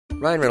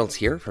Ryan Reynolds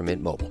here from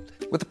Mint Mobile.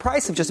 With the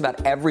price of just about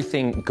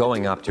everything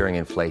going up during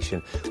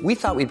inflation, we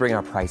thought we'd bring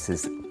our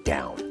prices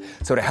down.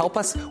 So to help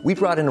us, we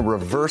brought in a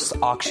reverse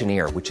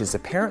auctioneer, which is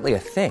apparently a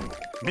thing.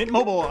 Mint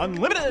Mobile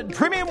Unlimited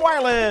Premium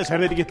Wireless. How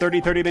to get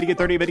 30, 30, bit to get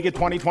 30, bit to get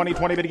 20, 20,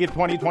 20, bit to get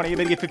 20, 20,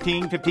 bit to get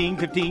 15, 15,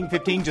 15,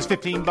 15, just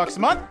 $15 a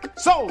month?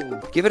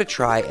 Sold! Give it a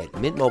try at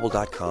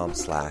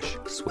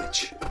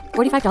mintmobile.com/switch.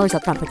 $45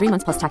 up front for 3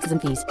 months plus taxes and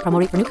fees. Promo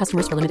rate for new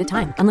customers for limited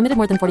time. Unlimited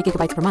more than 40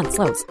 gigabytes per month.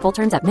 Slows full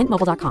terms at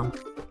mintmobile.com.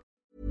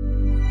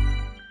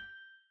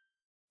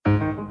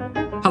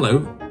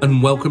 Hello,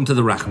 and welcome to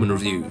the Rachman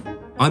Review.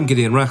 I'm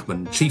Gideon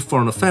Rachman, Chief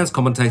Foreign Affairs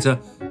Commentator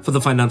for the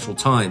Financial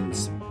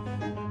Times.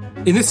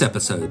 In this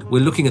episode,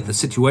 we're looking at the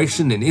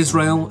situation in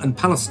Israel and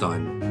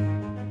Palestine.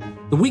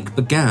 The week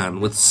began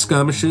with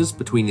skirmishes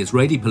between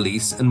Israeli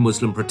police and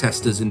Muslim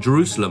protesters in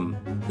Jerusalem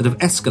that have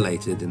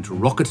escalated into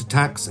rocket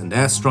attacks and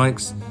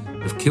airstrikes,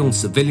 have killed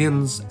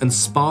civilians and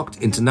sparked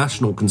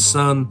international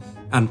concern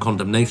and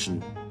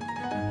condemnation.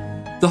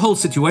 The whole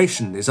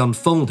situation is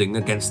unfolding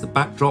against the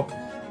backdrop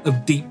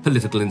of deep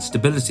political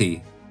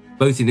instability,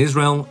 both in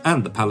Israel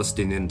and the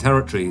Palestinian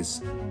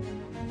territories.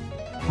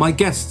 My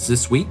guests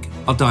this week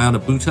are Diana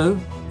Butto, a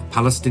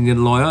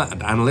Palestinian lawyer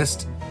and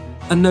analyst,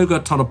 and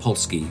Noga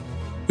Tonopolsky,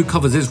 who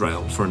covers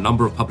Israel for a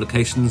number of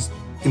publications,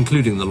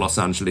 including the Los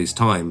Angeles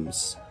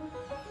Times.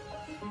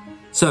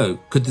 So,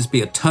 could this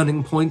be a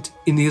turning point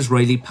in the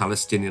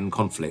Israeli-Palestinian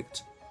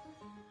conflict?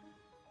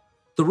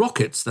 The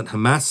rockets that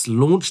Hamas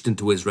launched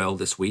into Israel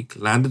this week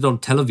landed on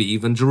Tel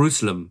Aviv and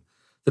Jerusalem,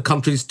 the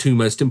country's two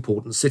most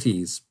important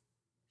cities.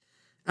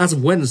 As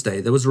of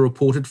Wednesday, there was a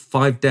reported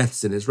 5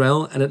 deaths in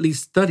Israel and at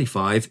least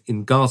 35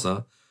 in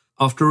Gaza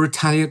after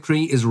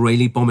retaliatory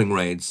Israeli bombing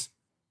raids.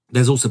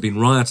 There's also been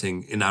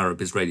rioting in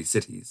Arab Israeli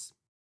cities.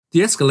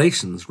 The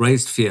escalations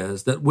raised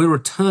fears that we're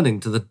returning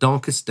to the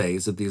darkest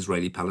days of the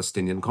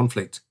Israeli-Palestinian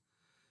conflict.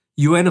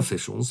 UN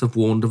officials have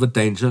warned of a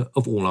danger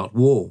of all-out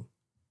war.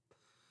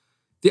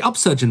 The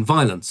upsurge in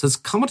violence has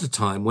come at a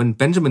time when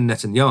Benjamin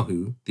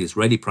Netanyahu, the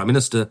Israeli Prime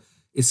Minister,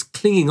 is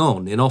clinging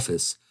on in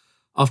office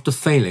after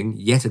failing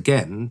yet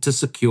again to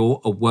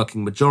secure a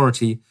working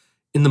majority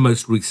in the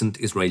most recent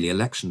Israeli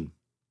election.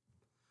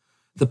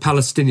 The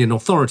Palestinian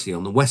Authority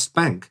on the West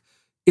Bank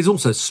is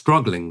also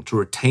struggling to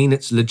retain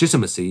its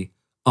legitimacy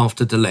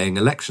after delaying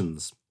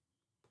elections.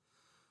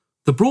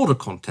 The broader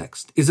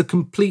context is a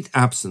complete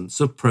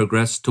absence of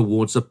progress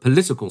towards a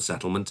political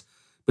settlement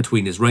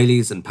between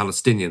Israelis and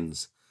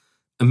Palestinians,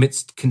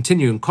 amidst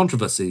continuing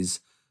controversies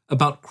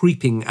about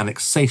creeping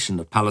annexation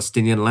of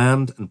Palestinian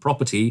land and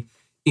property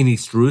in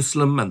East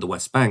Jerusalem and the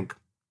West Bank.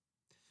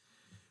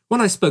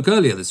 When I spoke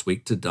earlier this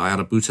week to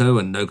Diana Butto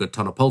and Noga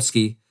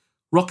Tonopolsky,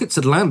 rockets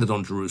had landed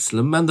on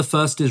Jerusalem and the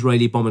first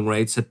Israeli bombing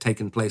raids had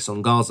taken place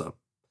on Gaza.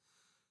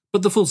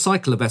 But the full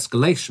cycle of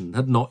escalation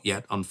had not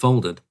yet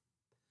unfolded.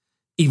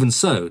 Even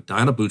so,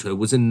 Diana Butto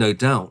was in no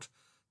doubt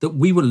that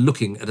we were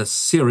looking at a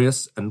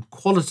serious and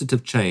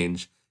qualitative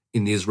change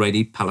in the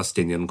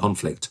Israeli-Palestinian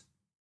conflict.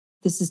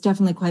 This is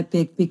definitely quite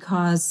big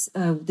because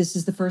this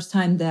is the first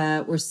time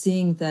that we're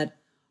seeing that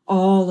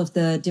all of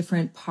the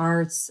different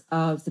parts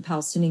of the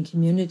Palestinian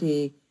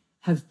community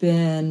have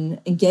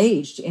been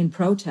engaged in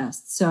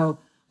protests. So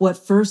what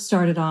first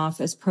started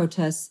off as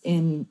protests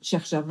in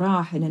Sheikh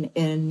Jarrah in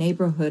a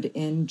neighborhood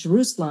in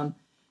Jerusalem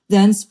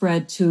then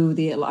spread to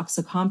the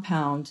Al-Aqsa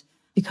compound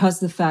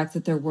because of the fact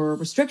that there were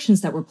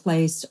restrictions that were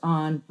placed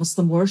on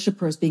Muslim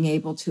worshippers being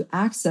able to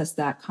access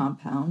that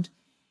compound.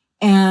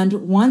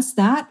 And once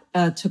that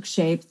took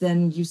shape,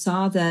 then you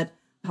saw that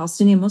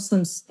Palestinian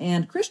Muslims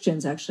and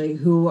Christians, actually,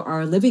 who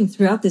are living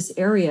throughout this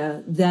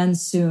area, then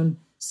soon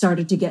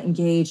started to get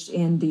engaged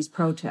in these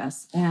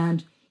protests.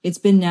 And it's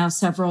been now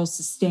several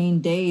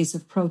sustained days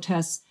of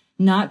protests,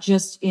 not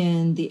just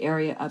in the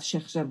area of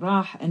Sheikh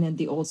Jarrah and in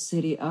the old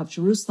city of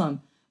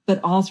Jerusalem, but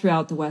all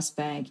throughout the West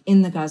Bank,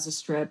 in the Gaza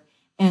Strip,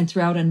 and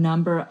throughout a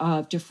number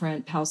of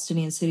different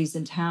Palestinian cities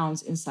and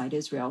towns inside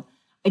Israel.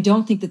 I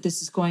don't think that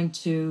this is going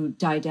to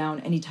die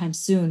down anytime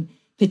soon,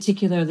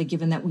 particularly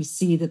given that we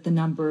see that the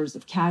numbers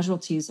of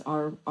casualties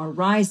are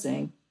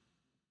rising.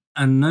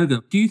 And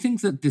Noga, do you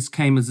think that this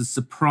came as a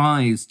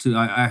surprise to,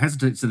 I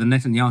hesitate to say the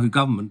Netanyahu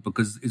government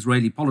because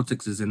Israeli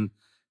politics is in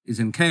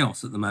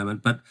chaos at the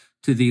moment, but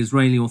to the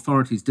Israeli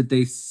authorities, did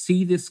they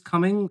see this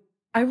coming?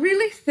 I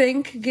really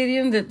think,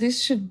 Gideon, that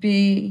this should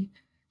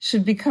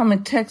become a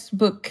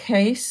textbook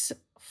case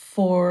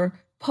for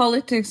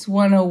Politics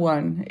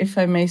 101, if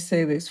I may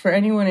say this, for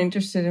anyone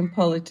interested in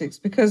politics.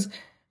 Because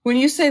when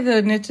you say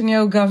the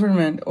Netanyahu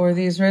government or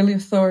the Israeli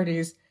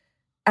authorities,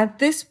 at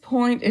this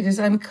point, it is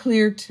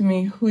unclear to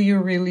me who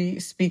you're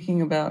really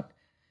speaking about.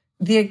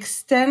 The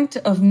extent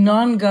of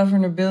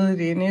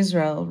non-governability in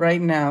Israel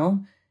right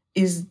now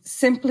is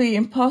simply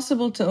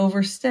impossible to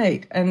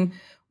overstate. And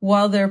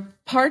while there are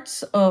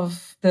parts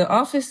of the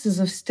offices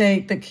of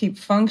state that keep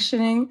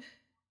functioning,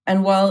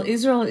 and while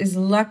Israel is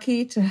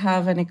lucky to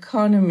have an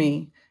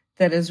economy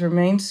that has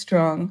remained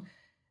strong,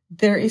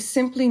 there is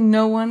simply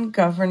no one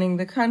governing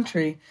the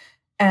country.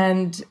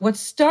 And what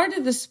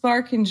started the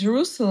spark in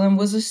Jerusalem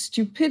was a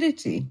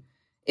stupidity.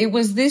 it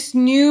was this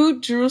new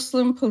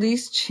Jerusalem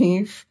police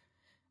chief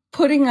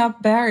putting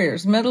up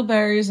barriers, metal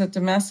barriers at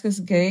Damascus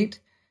Gate,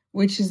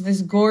 which is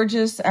this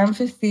gorgeous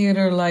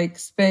amphitheater-like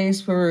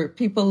space where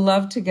people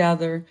love to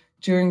gather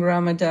during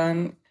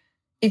Ramadan.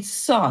 It's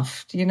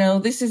soft, you know,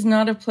 this is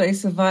not a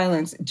place of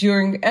violence.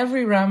 During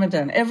every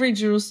Ramadan, every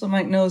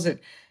Jerusalemite knows it.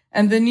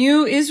 And the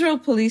new Israel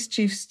police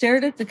chief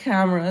stared at the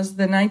cameras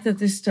the night that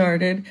this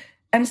started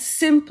and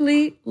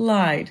simply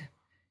lied.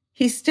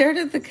 He stared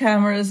at the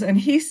cameras and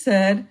he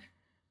said,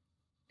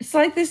 it's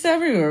like this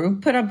everywhere. We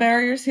put up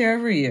barriers here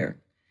every year.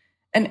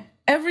 And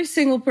every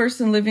single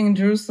person living in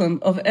Jerusalem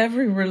of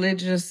every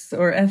religious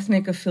or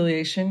ethnic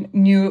affiliation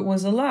knew it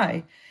was a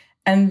lie.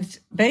 And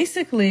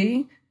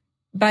basically,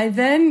 by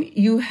then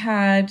you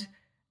had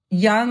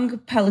young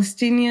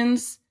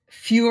Palestinians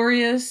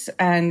furious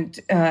and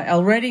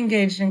already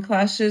engaged in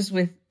clashes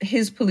with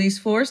his police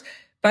force.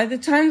 By the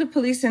time the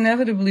police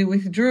inevitably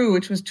withdrew,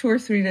 which was 2 or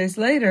 3 days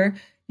later,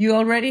 you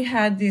already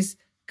had these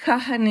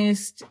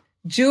Kahanist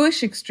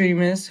Jewish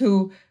extremists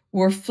who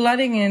were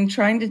flooding in,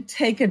 trying to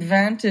take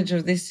advantage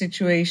of this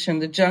situation,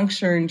 the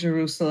juncture in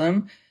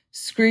Jerusalem,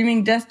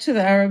 screaming death to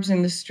the Arabs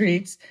in the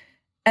streets.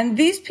 And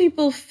these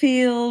people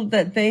feel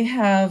that they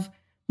have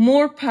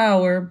more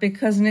power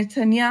because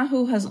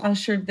Netanyahu has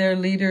ushered their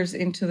leaders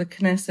into the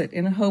Knesset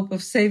in a hope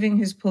of saving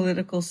his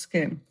political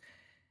skin.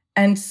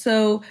 And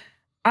so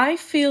I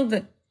feel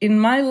that in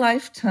my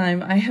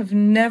lifetime, I have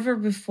never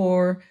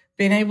before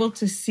been able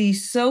to see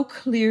so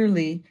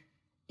clearly,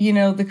 you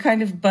know, the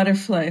kind of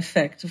butterfly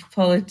effect of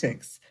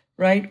politics,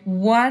 right?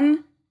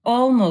 One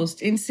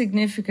almost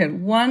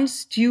insignificant, one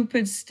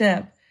stupid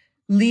step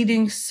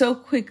leading so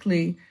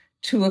quickly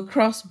to a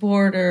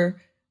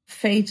cross-border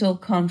fatal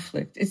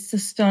conflict. It's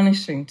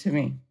astonishing to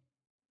me.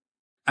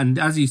 And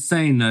as you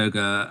say,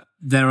 Noga,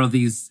 there are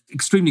these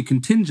extremely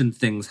contingent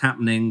things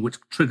happening which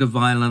trigger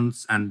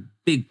violence and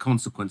big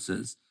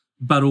consequences,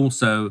 but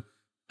also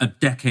a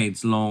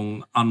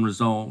decades-long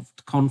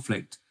unresolved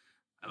conflict.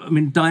 I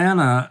mean,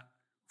 Diana,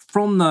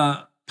 from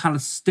the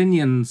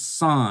Palestinian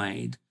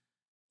side,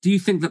 do you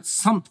think that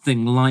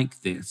something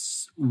like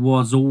this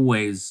was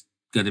always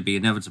going to be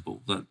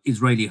inevitable, that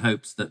Israeli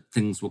hopes that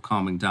things were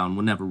calming down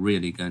were never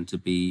really going to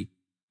be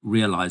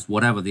realized,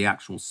 whatever the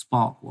actual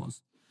spark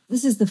was?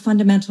 This is the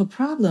fundamental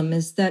problem,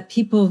 is that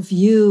people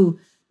view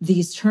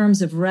these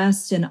terms of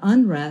rest and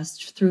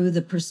unrest through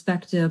the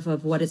perspective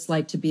of what it's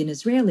like to be an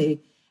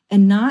Israeli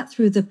and not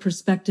through the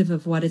perspective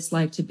of what it's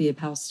like to be a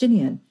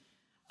Palestinian.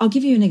 I'll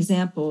give you an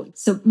example.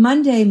 So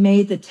Monday,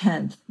 May the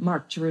 10th,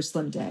 marked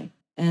Jerusalem Day.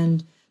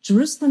 And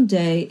Jerusalem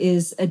Day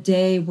is a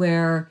day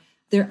where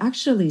they're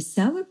actually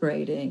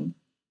celebrating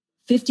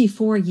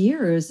 54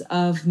 years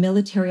of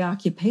military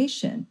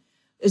occupation.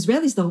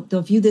 Israelis,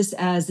 they'll view this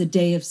as a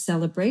day of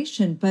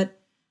celebration, but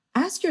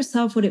ask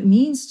yourself what it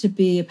means to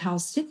be a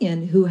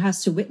Palestinian who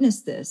has to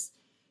witness this.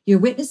 You're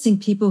witnessing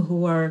people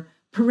who are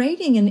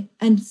parading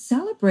and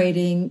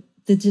celebrating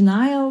the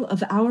denial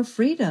of our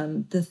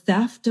freedom, the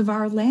theft of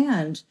our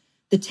land,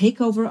 the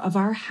takeover of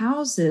our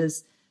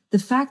houses, the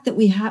fact that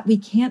we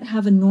can't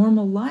have a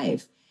normal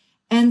life.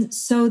 And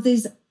so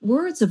these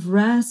words of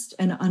rest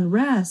and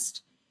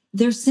unrest,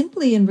 they're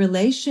simply in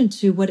relation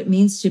to what it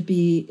means to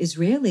be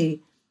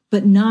Israeli,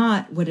 but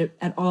not what it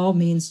at all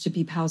means to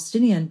be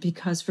Palestinian,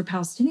 because for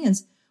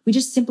Palestinians, we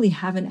just simply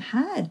haven't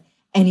had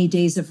any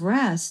days of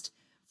rest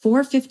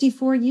for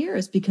 54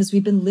 years because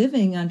we've been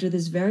living under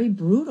this very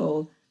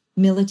brutal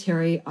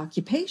military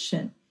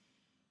occupation.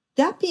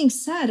 That being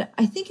said,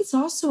 I think it's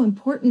also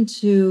important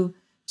to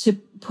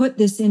put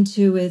this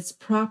into its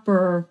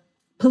proper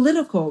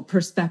political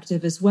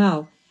perspective as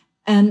well.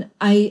 And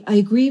I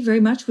agree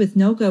very much with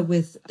Noga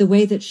with the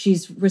way that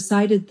she's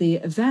recited the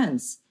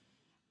events.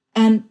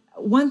 And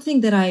one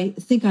thing that I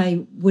think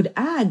I would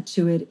add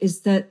to it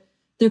is that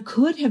there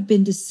could have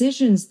been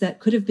decisions that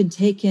could have been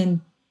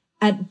taken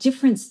at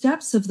different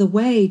steps of the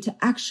way to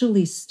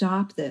actually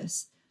stop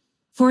this.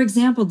 For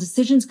example,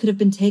 decisions could have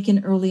been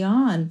taken early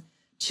on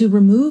to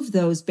remove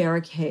those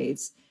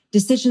barricades.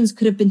 Decisions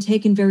could have been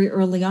taken very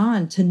early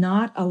on to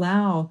not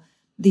allow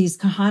these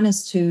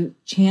Kahanists to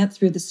chant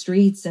through the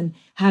streets and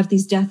have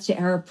these death to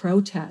Arab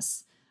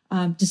protests.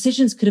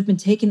 Decisions could have been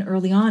taken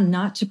early on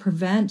not to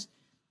prevent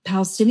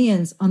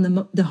Palestinians on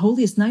the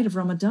holiest night of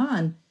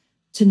Ramadan,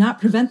 to not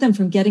prevent them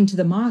from getting to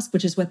the mosque,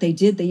 which is what they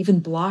did. They even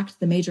blocked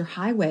the major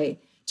highway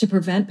to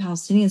prevent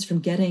Palestinians from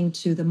getting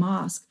to the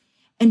mosque.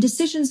 And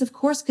decisions, of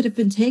course, could have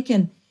been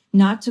taken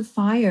not to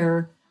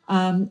fire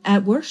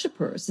at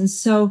worshipers. And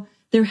so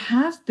there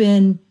have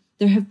been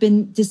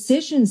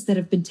decisions that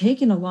have been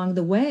taken along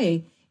the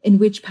way in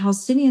which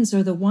Palestinians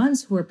are the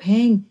ones who are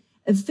paying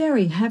a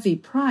very heavy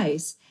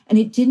price. And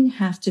it didn't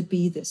have to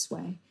be this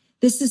way.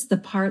 This is the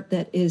part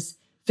that is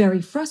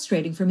very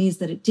frustrating for me, is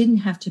that it didn't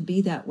have to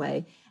be that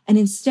way. And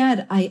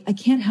instead, I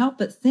can't help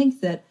but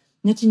think that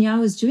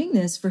Netanyahu is doing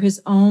this for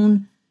his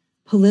own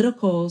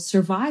political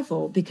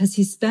survival, because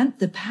he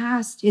spent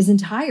his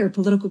entire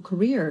political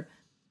career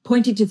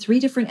pointing to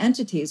 3 different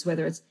entities,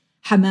 whether it's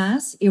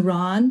Hamas,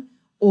 Iran,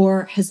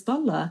 or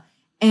Hezbollah.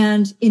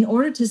 And in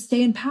order to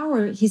stay in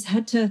power, he's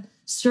had to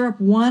stir up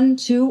 1,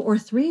 2, or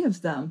 3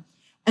 of them.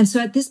 And so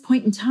at this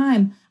point in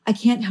time, I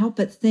can't help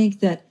but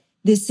think that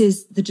this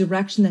is the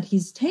direction that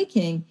he's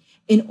taking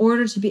in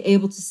order to be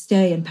able to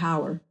stay in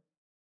power.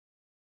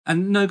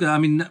 And Noga, I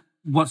mean,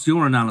 what's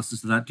your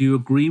analysis of that? Do you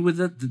agree with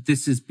it, that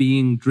this is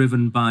being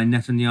driven by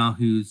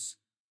Netanyahu's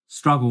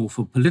struggle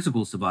for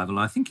political survival?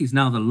 I think he's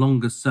now the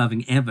longest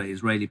serving ever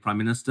Israeli prime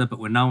minister, but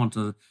we're now on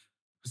to,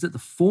 is it the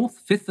 4th,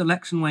 5th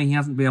election where he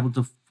hasn't been able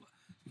to,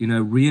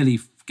 really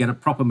get a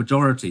proper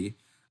majority?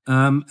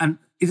 And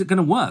is it going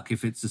to work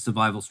if it's a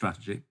survival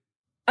strategy?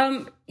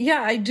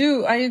 Yeah, I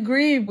do. I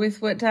agree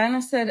with what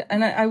Diana said.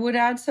 And I would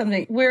add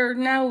something. We're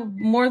now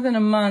more than a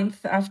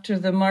month after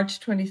the March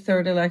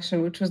 23rd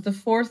election, which was the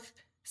 4th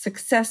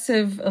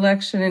successive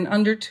election in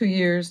under 2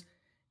 years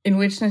in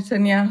which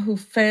Netanyahu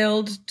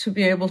failed to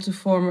be able to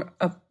form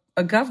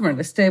a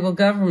government, a stable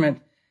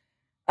government.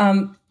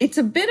 It's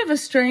a bit of a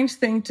strange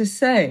thing to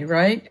say,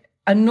 right?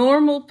 A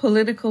normal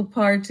political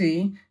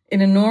party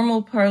in a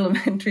normal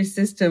parliamentary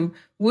system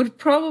would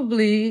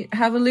probably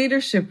have a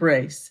leadership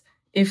race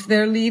if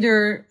their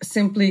leader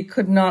simply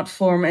could not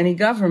form any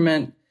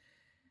government.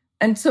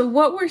 And so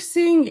what we're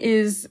seeing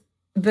is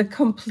the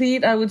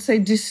complete, I would say,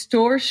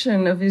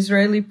 distortion of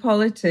Israeli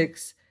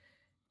politics,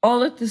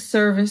 all at the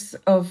service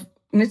of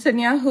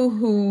Netanyahu,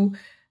 who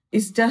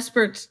is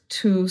desperate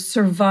to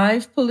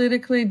survive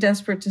politically,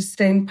 desperate to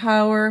stay in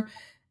power.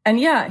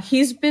 And yeah,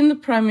 he's been the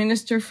prime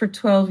minister for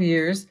 12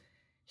 years.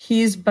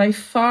 He's by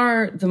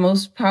far the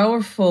most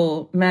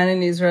powerful man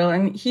in Israel.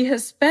 And he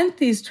has spent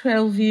these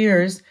 12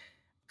 years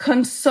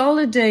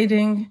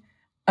consolidating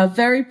a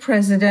very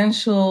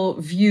presidential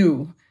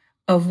view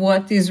of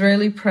what the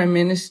Israeli prime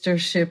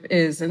ministership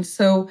is. And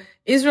so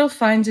Israel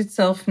finds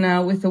itself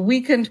now with a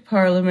weakened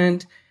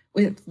parliament,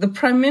 with the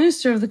prime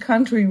minister of the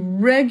country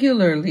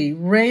regularly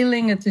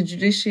railing at the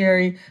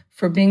judiciary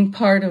for being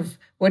part of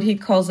what he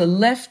calls a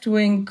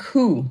left-wing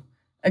coup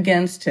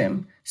against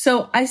him.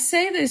 So I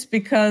say this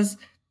because,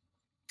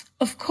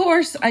 of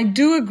course, I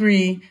do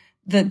agree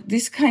that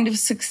this kind of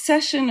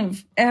succession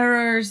of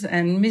errors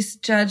and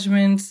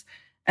misjudgments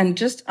and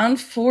just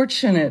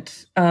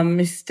unfortunate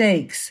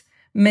mistakes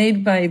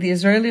made by the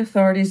Israeli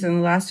authorities in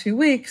the last few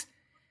weeks,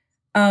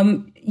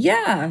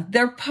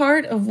 they're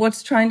part of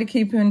what's trying to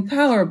keep him in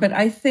power. But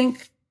I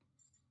think,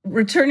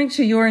 returning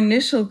to your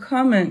initial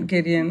comment,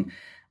 Gideon,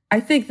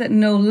 I think that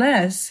no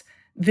less,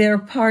 they're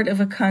part of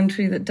a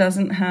country that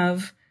doesn't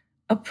have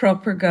a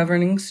proper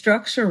governing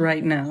structure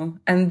right now.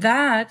 And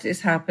that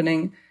is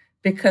happening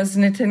because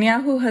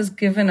Netanyahu has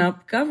given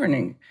up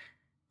governing.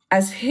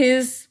 As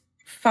his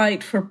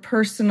fight for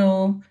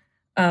personal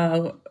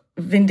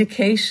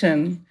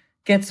vindication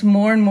gets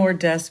more and more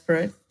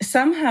desperate,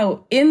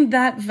 somehow in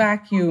that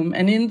vacuum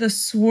and in the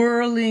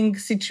swirling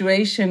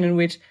situation in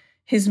which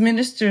his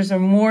ministers are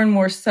more and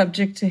more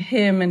subject to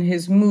him and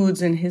his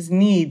moods and his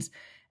needs,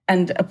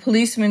 and a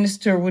police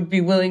minister would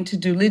be willing to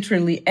do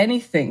literally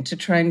anything to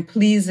try and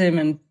please him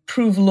and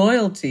prove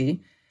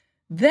loyalty,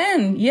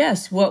 then,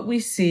 yes, what we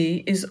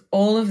see is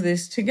all of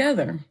this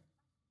together.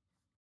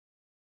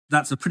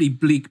 That's a pretty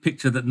bleak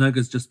picture that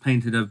Noga's just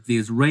painted of the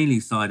Israeli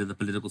side of the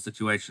political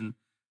situation.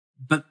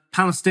 But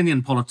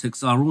Palestinian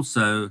politics are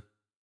also,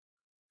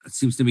 it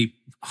seems to me,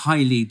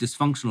 highly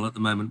dysfunctional at the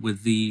moment,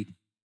 with the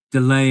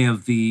delay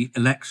of the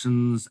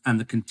elections and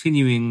the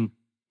continuing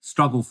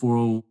struggle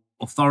for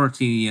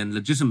authority and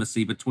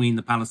legitimacy between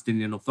the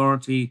Palestinian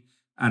Authority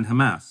and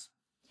Hamas.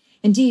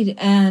 Indeed.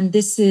 And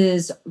this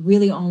is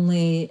really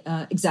only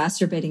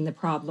exacerbating the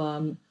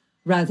problem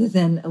rather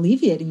than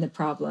alleviating the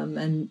problem.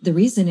 And the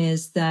reason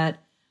is that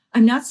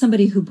I'm not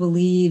somebody who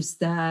believes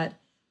that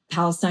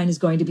Palestine is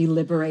going to be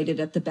liberated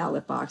at the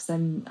ballot box.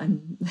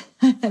 I'm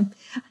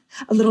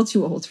a little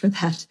too old for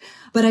that.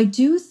 But I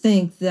do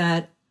think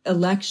that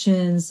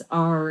elections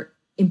are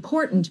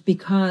important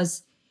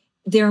because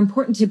they're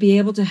important to be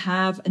able to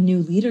have a new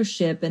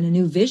leadership and a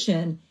new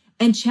vision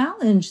and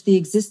challenge the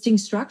existing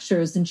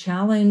structures and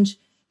challenge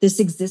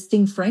this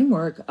existing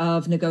framework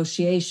of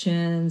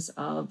negotiations,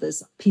 of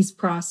this peace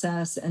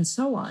process, and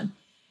so on.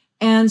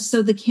 And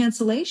so the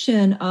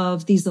cancellation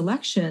of these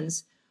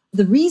elections,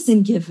 the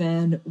reason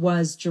given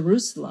was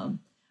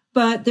Jerusalem.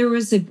 But there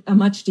was a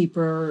much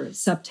deeper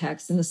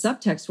subtext. And the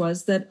subtext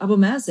was that Abu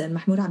Mazen,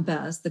 Mahmoud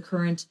Abbas, the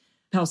current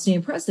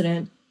Palestinian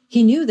president,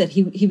 he knew that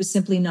he was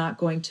simply not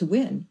going to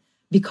win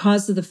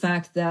because of the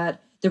fact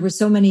that there were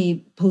so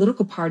many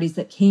political parties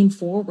that came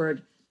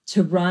forward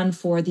to run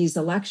for these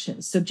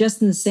elections. So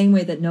just in the same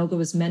way that Noga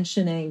was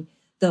mentioning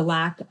the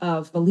lack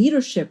of a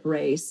leadership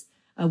race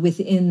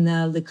within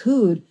the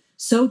Likud,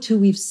 so too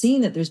we've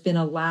seen that there's been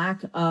a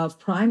lack of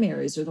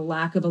primaries or the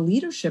lack of a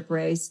leadership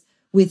race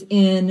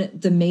within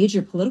the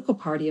major political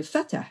party of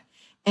Fatah.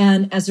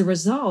 And as a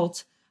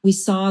result, we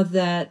saw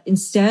that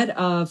instead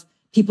of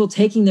people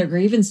taking their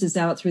grievances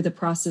out through the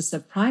process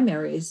of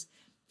primaries,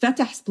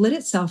 Fatah split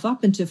itself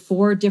up into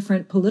 4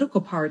 different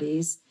political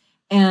parties.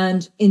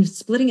 And in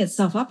splitting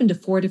itself up into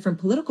 4 different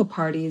political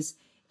parties,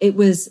 it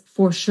was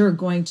for sure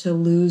going to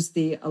lose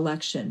the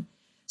election.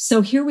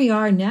 So here we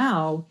are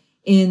now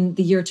in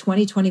the year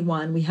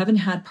 2021, we haven't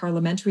had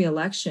parliamentary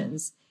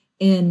elections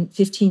in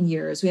 15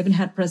 years. We haven't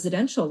had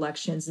presidential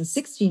elections in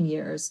 16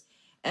 years.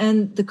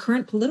 And the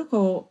current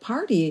political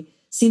party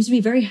seems to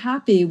be very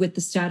happy with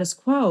the status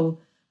quo,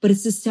 but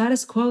it's the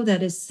status quo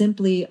that is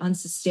simply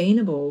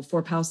unsustainable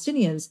for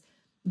Palestinians,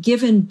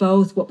 given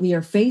both what we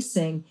are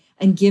facing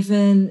and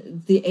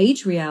given the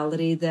age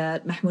reality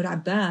that Mahmoud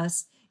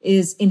Abbas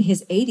is in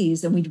his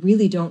 80s, and we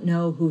really don't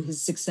know who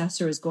his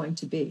successor is going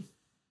to be.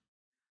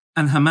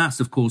 And Hamas,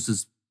 of course,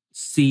 has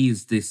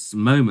seized this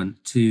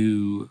moment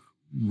to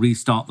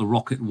restart the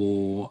rocket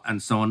war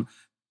and so on.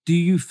 Do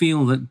you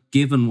feel that,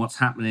 given what's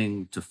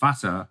happening to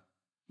Fatah,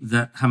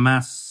 that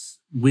Hamas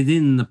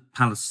within the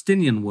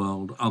Palestinian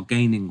world are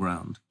gaining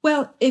ground?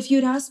 Well, if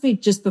you'd asked me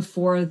just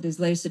before these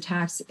latest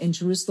attacks in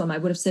Jerusalem, I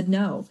would have said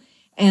no.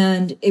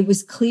 And it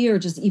was clear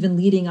just even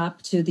leading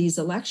up to these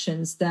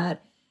elections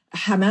that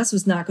Hamas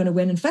was not going to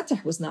win and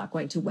Fatah was not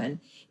going to win.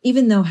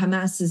 Even though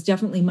Hamas is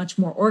definitely much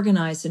more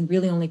organized and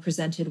really only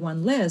presented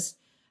one list,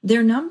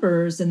 their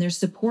numbers and their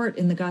support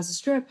in the Gaza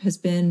Strip has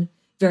been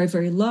very,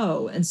 very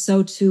low. And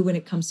so too, when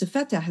it comes to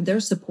Fatah, their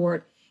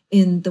support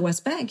in the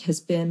West Bank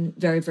has been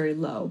very, very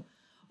low.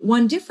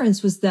 One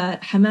difference was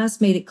that Hamas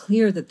made it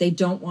clear that they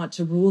don't want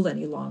to rule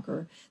any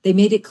longer. They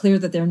made it clear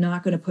that they're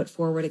not going to put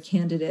forward a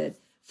candidate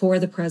for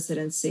the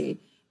presidency,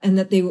 and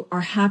that they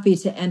are happy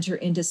to enter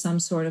into some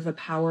sort of a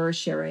power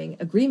sharing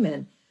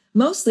agreement,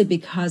 mostly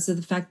because of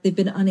the fact they've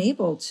been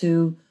unable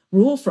to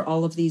rule for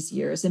all of these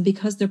years and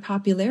because their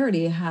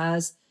popularity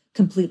has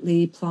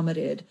completely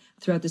plummeted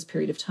throughout this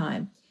period of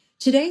time.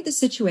 Today, the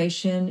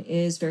situation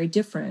is very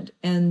different.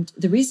 And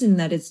the reason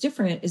that it's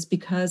different is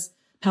because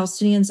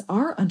Palestinians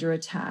are under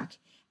attack.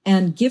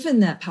 And given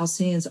that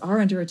Palestinians are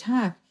under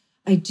attack,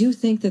 I do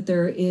think that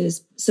there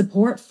is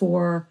support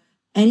for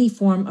any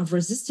form of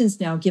resistance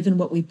now, given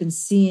what we've been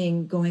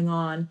seeing going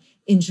on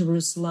in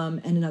Jerusalem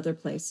and in other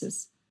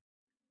places.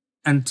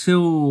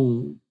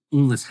 Until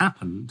all this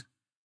happened,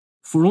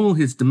 for all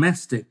his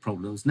domestic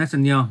problems,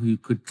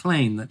 Netanyahu could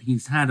claim that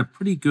he's had a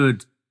pretty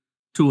good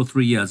 2 or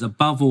 3 years,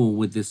 above all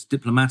with this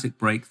diplomatic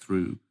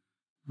breakthrough,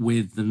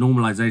 with the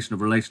normalization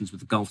of relations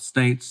with the Gulf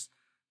states,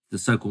 the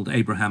so-called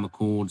Abraham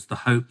Accords, the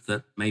hope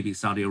that maybe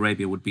Saudi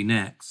Arabia would be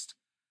next.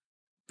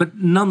 But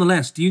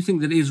nonetheless, do you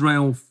think that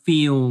Israel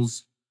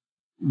feels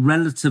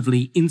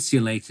relatively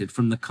insulated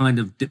from the kind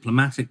of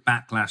diplomatic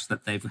backlash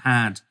that they've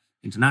had,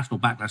 international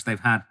backlash they've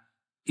had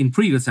in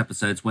previous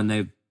episodes when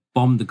they've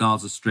bombed the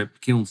Gaza Strip,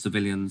 killed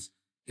civilians?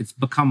 It's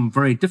become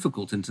very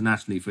difficult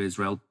internationally for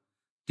Israel.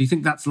 Do you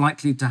think that's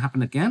likely to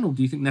happen again? Or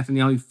do you think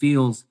Netanyahu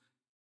feels,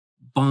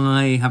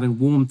 by having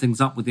warmed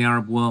things up with the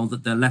Arab world,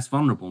 that they're less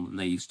vulnerable than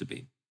they used to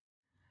be?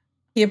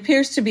 He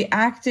appears to be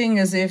acting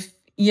as if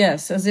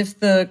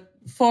the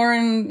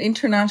foreign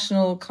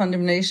international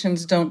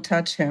condemnations don't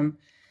touch him.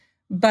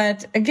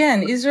 But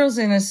again, Israel's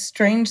in a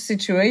strange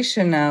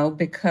situation now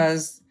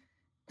because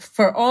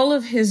for all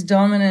of his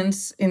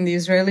dominance in the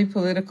Israeli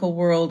political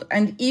world,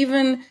 and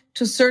even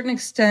to a certain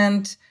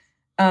extent,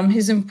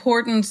 his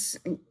importance,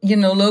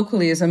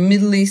 locally as a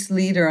Middle East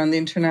leader on the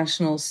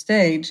international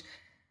stage,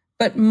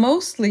 but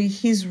mostly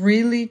he's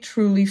really,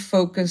 truly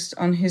focused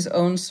on his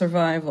own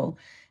survival.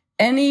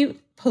 Any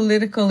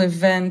political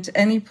event,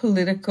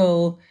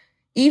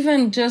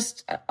 even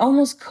just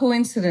almost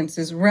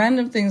coincidences,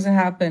 random things that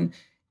happen,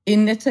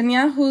 in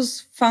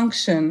Netanyahu's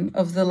function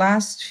of the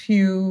last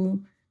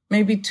few,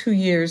 maybe 2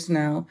 years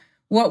now,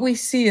 what we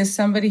see is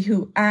somebody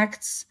who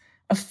acts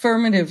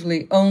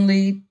affirmatively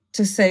only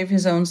to save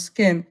his own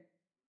skin.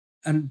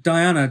 And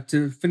Diana,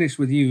 to finish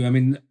with you, I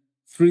mean,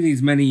 through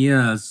these many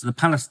years, the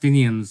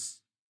Palestinians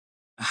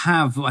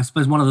have, I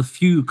suppose, one of the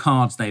few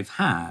cards they've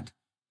had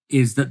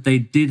is that they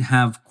did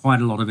have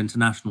quite a lot of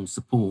international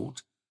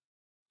support.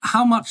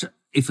 How much,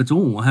 if at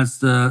all, has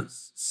the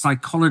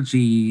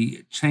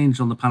psychology changed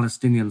on the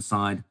Palestinian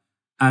side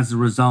as a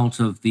result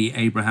of the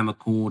Abraham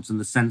Accords, in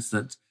the sense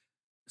that,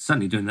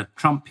 certainly during the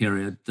Trump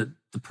period, that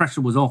the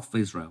pressure was off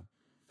Israel?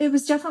 It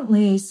was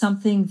definitely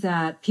something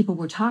that people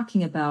were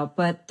talking about,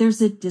 but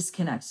there's a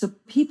disconnect. So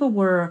people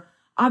were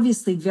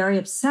obviously very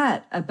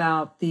upset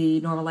about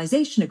the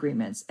normalization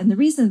agreements. And the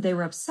reason they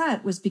were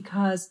upset was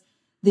because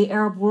the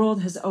Arab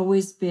world has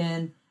always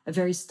been a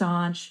very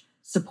staunch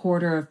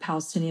supporter of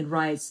Palestinian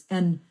rights.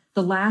 And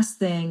the last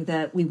thing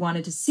that we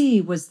wanted to see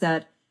was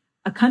that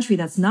a country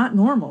that's not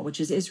normal, which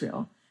is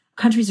Israel,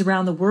 countries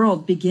around the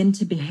world begin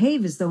to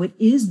behave as though it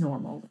is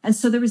normal. And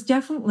so there was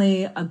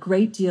definitely a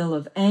great deal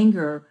of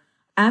anger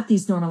at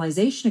these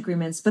normalization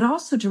agreements, but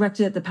also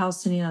directed at the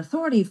Palestinian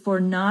Authority for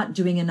not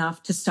doing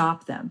enough to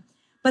stop them.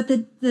 But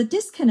the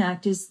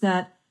disconnect is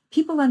that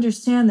people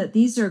understand that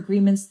these are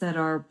agreements that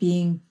are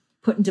being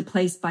put into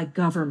place by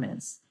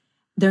governments.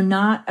 They're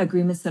not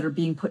agreements that are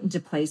being put into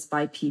place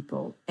by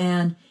people.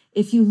 And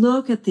if you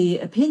look at the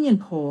opinion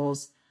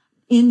polls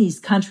in these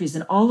countries,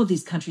 in all of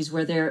these countries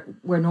where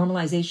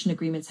normalization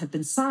agreements have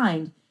been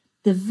signed,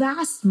 the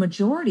vast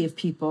majority of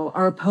people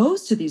are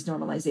opposed to these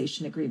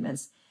normalization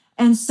agreements.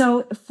 And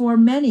so for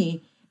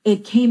many,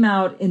 it came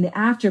out in the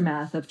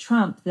aftermath of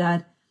Trump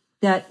that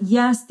that,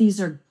 yes, these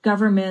are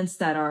governments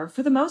that are,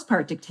 for the most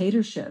part,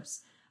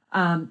 dictatorships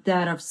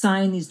that have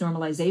signed these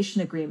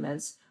normalization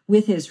agreements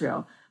with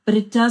Israel. But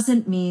it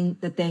doesn't mean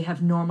that they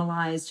have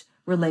normalized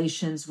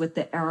relations with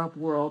the Arab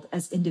world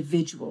as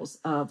individuals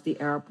of the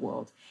Arab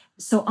world.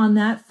 So on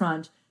that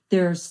front,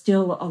 there's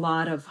still a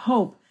lot of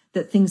hope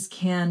that things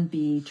can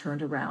be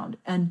turned around.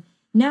 And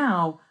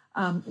now,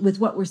 with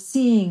what we're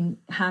seeing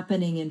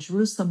happening in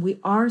Jerusalem, we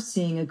are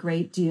seeing a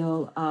great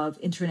deal of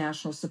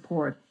international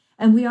support.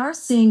 And we are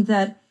seeing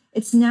that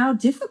it's now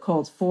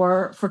difficult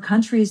for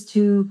countries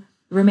to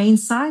remain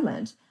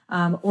silent,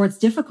 or it's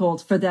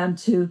difficult for them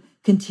to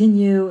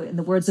continue, in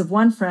the words of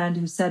one friend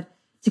who said,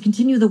 to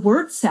continue the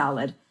word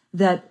salad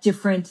that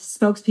different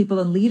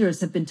spokespeople and leaders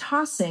have been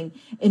tossing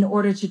in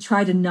order to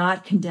try to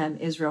not condemn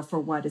Israel for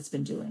what it's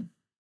been doing.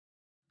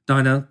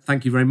 Dinah,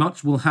 thank you very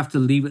much. We'll have to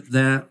leave it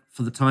there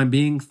for the time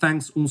being.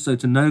 Thanks also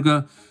to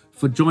Noga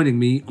for joining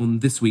me on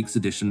this week's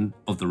edition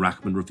of the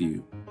Rachman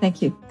Review.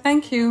 Thank you.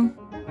 Thank you.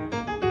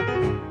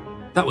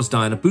 That was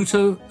Diana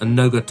Buto and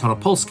Noga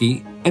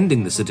Tonopolsky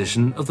ending this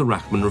edition of the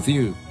Rachman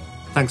Review.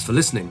 Thanks for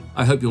listening.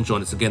 I hope you'll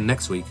join us again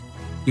next week.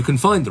 You can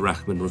find the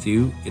Rachman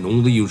Review in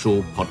all the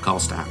usual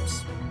podcast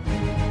apps.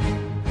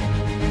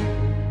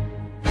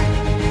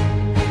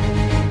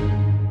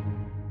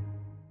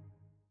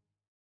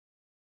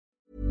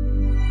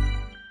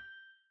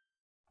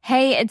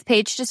 Hey, it's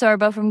Paige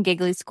DeSorbo from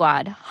Giggly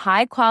Squad.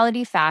 High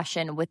quality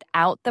fashion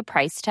without the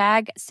price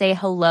tag. Say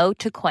hello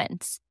to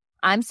Quince.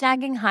 I'm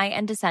snagging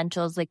high-end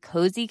essentials like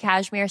cozy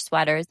cashmere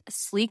sweaters,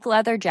 sleek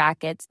leather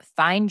jackets,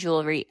 fine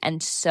jewelry,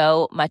 and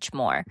so much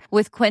more.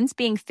 With Quince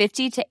being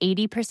 50 to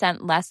 80%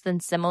 less than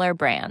similar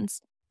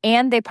brands.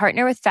 And they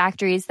partner with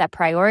factories that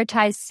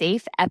prioritize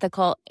safe,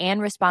 ethical,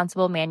 and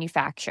responsible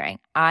manufacturing.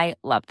 I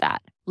love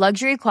that.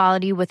 Luxury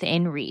quality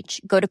within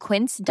reach. Go to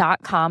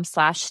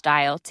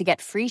quince.com/style to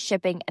get free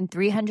shipping and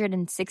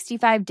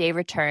 365-day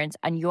returns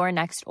on your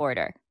next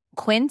order.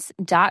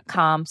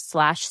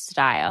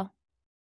 Quince.com/style.